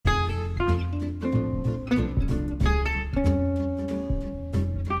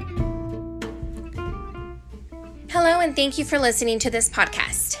and thank you for listening to this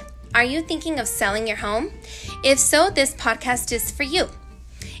podcast. Are you thinking of selling your home? If so, this podcast is for you.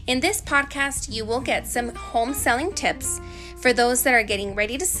 In this podcast, you will get some home selling tips for those that are getting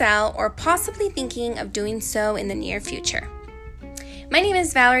ready to sell or possibly thinking of doing so in the near future. My name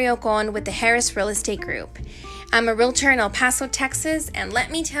is Valerie Ocon with the Harris Real Estate Group. I'm a realtor in El Paso, Texas, and let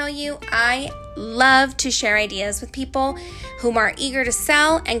me tell you, I love to share ideas with people whom are eager to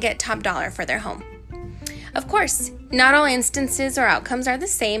sell and get top dollar for their home. Of course, not all instances or outcomes are the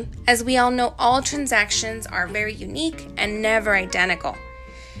same, as we all know all transactions are very unique and never identical.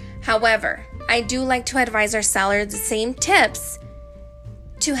 However, I do like to advise our sellers the same tips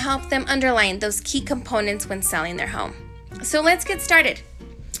to help them underline those key components when selling their home. So let's get started.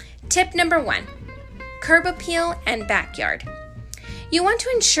 Tip number 1, curb appeal and backyard. You want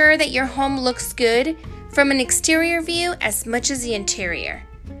to ensure that your home looks good from an exterior view as much as the interior.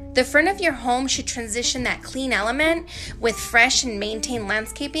 The front of your home should transition that clean element with fresh and maintained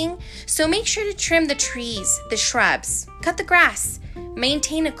landscaping, so make sure to trim the trees, the shrubs, cut the grass,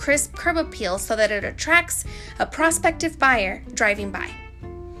 maintain a crisp curb appeal so that it attracts a prospective buyer driving by.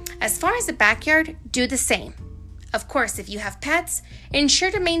 As far as the backyard, do the same. Of course, if you have pets,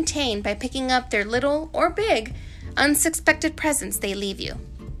 ensure to maintain by picking up their little or big unsuspected presents they leave you.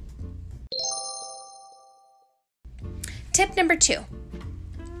 Tip number 2,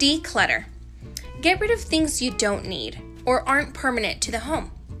 declutter. Get rid of things you don't need or aren't permanent to the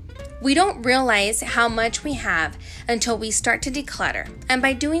home. We don't realize how much we have until we start to declutter, and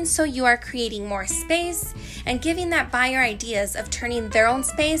by doing so, you are creating more space and giving that buyer ideas of turning their own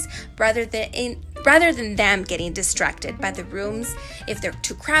space rather than them getting distracted by the rooms if they're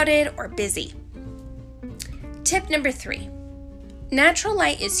too crowded or busy. Tip number 3, natural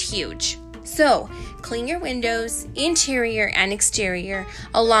light is huge. So, clean your windows, interior and exterior,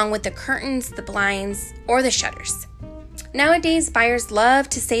 along with the curtains, the blinds, or the shutters. Nowadays, buyers love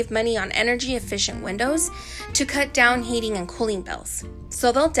to save money on energy-efficient windows to cut down heating and cooling bills,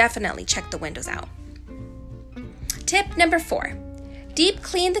 so they'll definitely check the windows out. Tip number 4, deep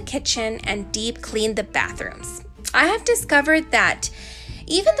clean the kitchen and deep clean the bathrooms. I have discovered that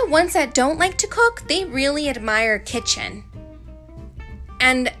even the ones that don't like to cook, they really admire a kitchen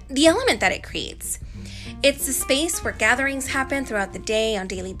and the element that it creates. It's the space where gatherings happen throughout the day on a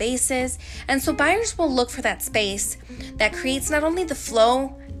daily basis, and so buyers will look for that space that creates not only the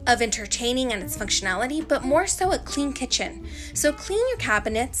flow of entertaining and its functionality, but more so a clean kitchen. So clean your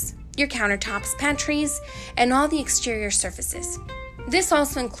cabinets, your countertops, pantries, and all the exterior surfaces. This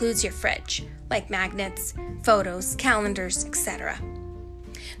also includes your fridge, like magnets, photos, calendars, etc.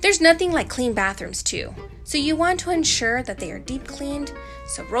 There's nothing like clean bathrooms too, so you want to ensure that they are deep cleaned,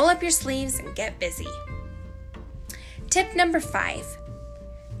 so roll up your sleeves and get busy. Tip number 5,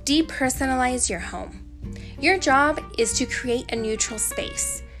 depersonalize your home. Your job is to create a neutral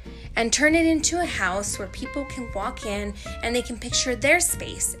space and turn it into a house where people can walk in and they can picture their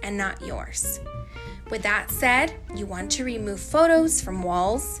space and not yours. With that said, you want to remove photos from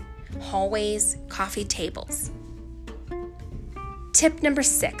walls, hallways, coffee tables. Tip number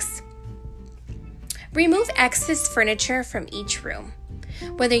 6, remove excess furniture from each room.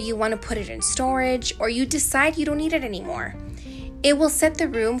 Whether you want to put it in storage or you decide you don't need it anymore, it will set the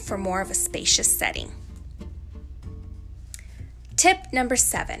room for more of a spacious setting. Tip number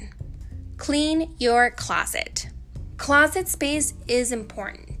 7, clean your closet. Closet space is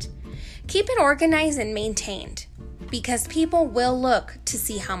important. Keep it organized and maintained because people will look to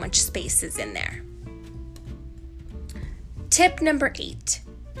see how much space is in there. Tip number 8,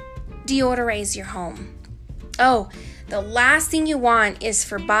 deodorize your home. Oh, the last thing you want is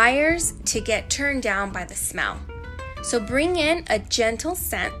for buyers to get turned down by the smell. So bring in a gentle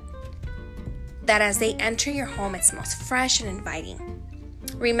scent that as they enter your home, it smells fresh and inviting.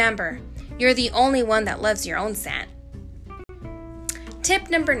 Remember, you're the only one that loves your own scent. Tip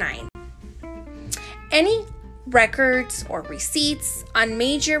number 9, any records or receipts on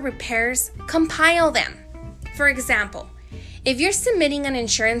major repairs, compile them. For example, if you're submitting an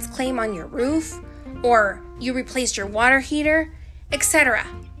insurance claim on your roof, or you replaced your water heater, etc.,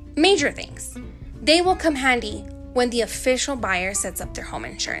 major things, they will come handy when the official buyer sets up their home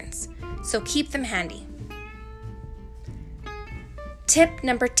insurance. So keep them handy. Tip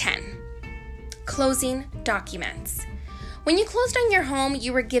number 10, closing documents. When you closed on your home,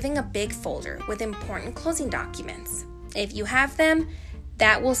 you were giving a big folder with important closing documents. If you have them,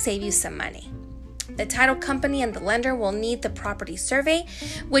 that will save you some money. The title company and the lender will need the property survey,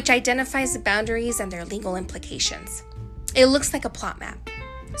 which identifies the boundaries and their legal implications. It looks like a plot map,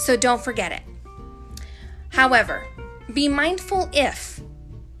 so don't forget it. However, be mindful if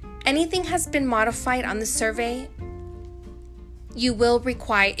anything has been modified on the survey it will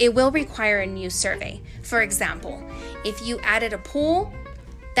require a new survey. For example, if you added a pool,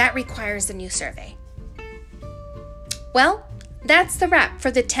 that requires a new survey. Well, that's the wrap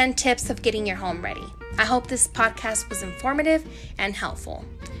for the 10 tips of getting your home ready. I hope this podcast was informative and helpful.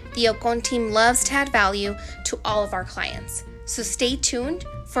 The Ocon team loves to add value to all of our clients. So stay tuned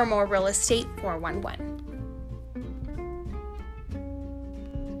for more Real Estate 411.